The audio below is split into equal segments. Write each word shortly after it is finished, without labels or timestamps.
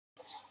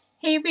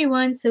Hey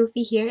everyone,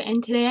 Sophie here,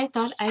 and today I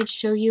thought I'd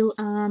show you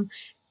what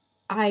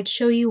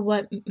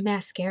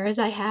mascaras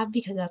I have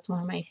because that's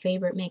one of my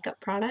favorite makeup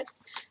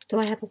products. So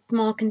I have a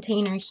small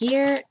container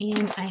here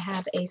and I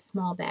have a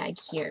small bag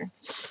here.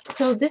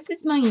 So this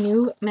is my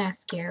new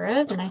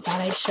mascaras and I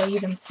thought I'd show you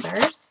them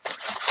first.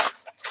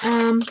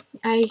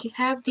 I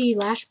have the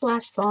Lash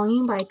Blast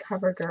Volume by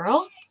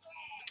CoverGirl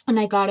and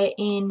I got it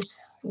in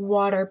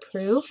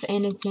waterproof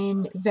and it's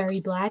in Very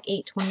Black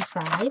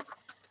 825.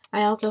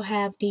 I also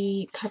have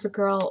the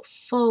CoverGirl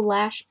Full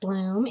Lash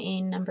Bloom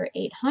in number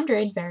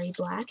 800, Very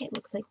Black. It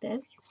looks like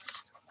this.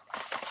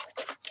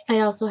 I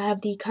also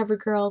have the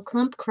CoverGirl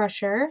Clump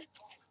Crusher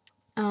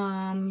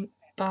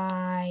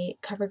by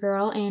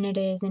CoverGirl, and it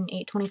is in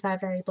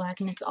 825, Very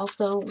Black, and it's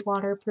also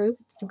waterproof.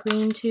 It's the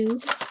green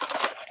tube.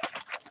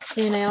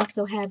 And I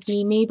also have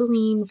the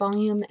Maybelline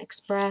Volume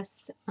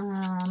Express,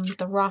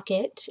 the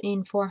Rocket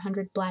in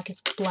 400,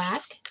 Blackest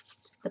Black.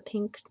 It's the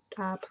pink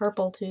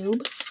purple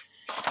tube.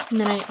 And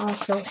then I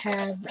also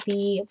have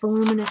the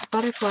Voluminous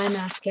Butterfly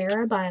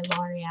Mascara by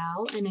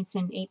L'Oreal, and it's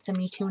in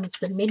 872, and it's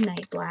the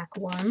Midnight Black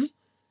one.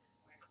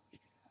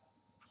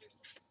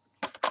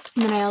 And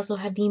then I also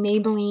have the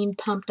Maybelline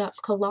Pumped Up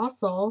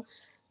Colossal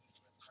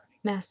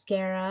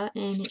Mascara,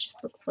 and it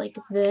just looks like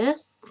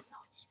this.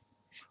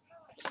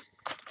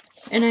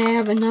 And I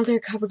have another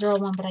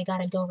CoverGirl one, but I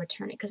gotta go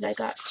return it because I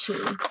got two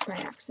by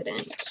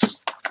accident.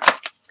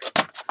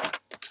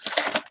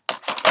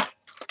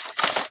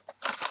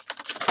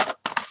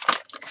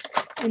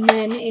 And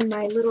then in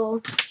my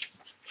little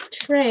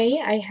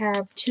tray, I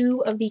have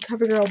two of the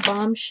CoverGirl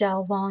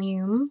Bombshell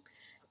Volume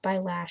by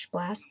Lash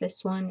Blast.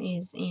 This one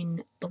is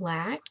in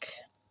black.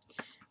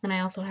 And I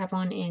also have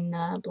one in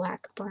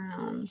black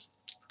brown.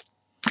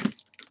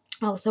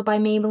 Also by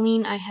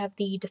Maybelline, I have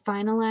the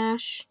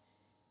Define-A-Lash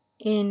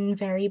in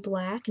Very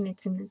Black, and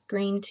it's in this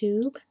green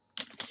tube.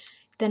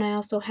 Then I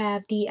also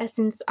have the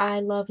Essence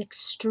I Love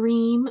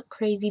Extreme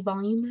Crazy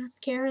Volume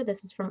Mascara.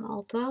 This is from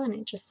Ulta, and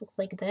it just looks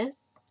like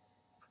this.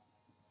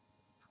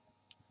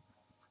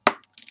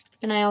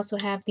 And I also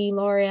have the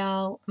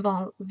L'Oreal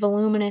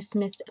Voluminous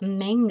Miss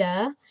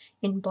Manga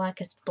in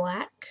Blackest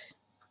Black.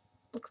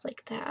 Looks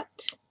like that.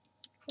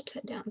 It's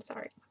upside down,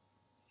 sorry.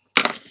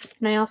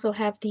 And I also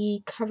have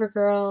the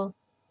CoverGirl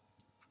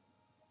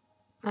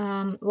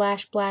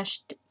Lash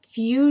Blast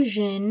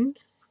Fusion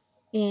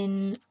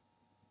in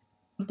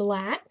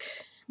black.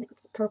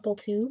 It's purple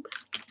tube.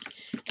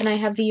 And I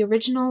have the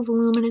original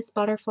Voluminous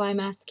Butterfly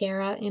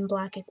Mascara in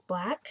Blackest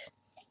Black.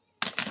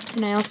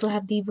 And I also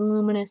have the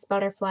Voluminous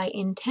Butterfly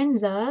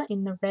Intenza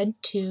in the red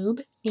tube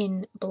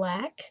in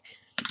black.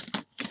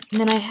 And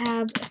then I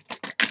have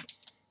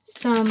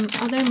some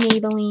other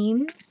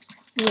Maybellines,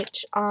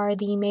 which are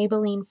the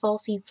Maybelline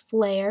Falsies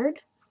Flared,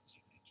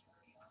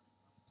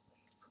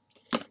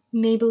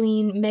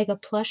 Maybelline Mega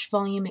Plush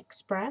Volume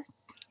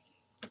Express,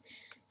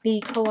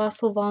 the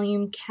Colossal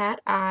Volume Cat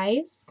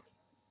Eyes,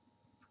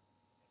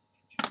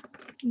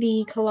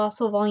 the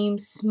Colossal Volume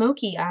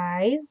Smoky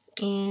Eyes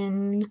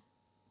in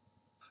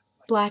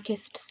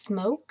Blackest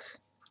Smoke,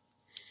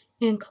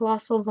 and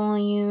Colossal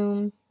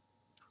Volume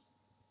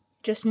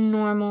just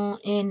normal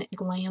in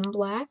Glam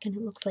Black, and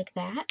it looks like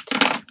that.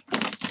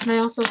 And I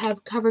also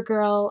have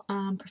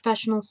CoverGirl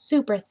Professional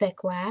Super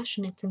Thick Lash,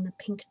 and it's in the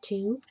pink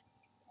tube.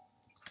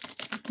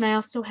 And I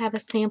also have a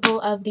sample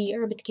of the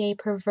Urban Decay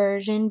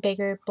Perversion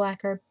Bigger,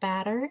 Blacker,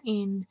 Badder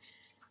in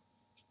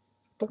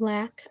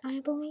black, I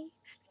believe.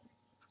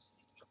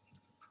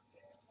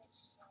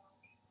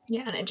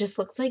 Yeah, and it just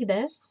looks like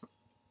this.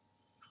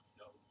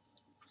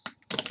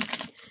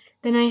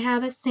 Then I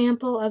have a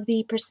sample of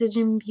the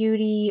Precision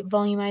Beauty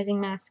Volumizing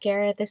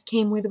Mascara. This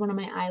came with one of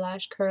my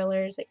eyelash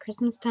curlers at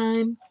Christmas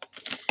time.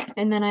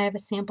 And then I have a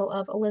sample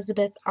of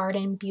Elizabeth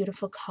Arden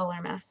Beautiful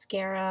Color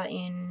Mascara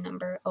in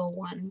number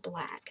 01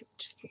 Black. It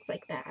just looks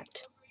like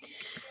that.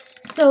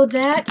 So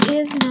that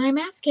is my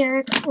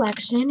mascara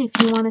collection. If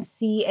you want to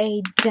see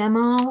a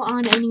demo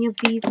on any of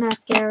these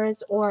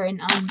mascaras or an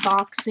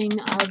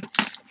unboxing of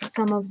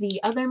some of the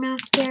other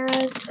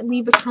mascaras,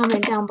 leave a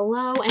comment down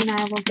below and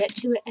I will get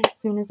to it as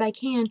soon as I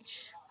can.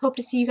 Hope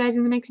to see you guys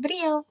in the next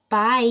video.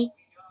 Bye!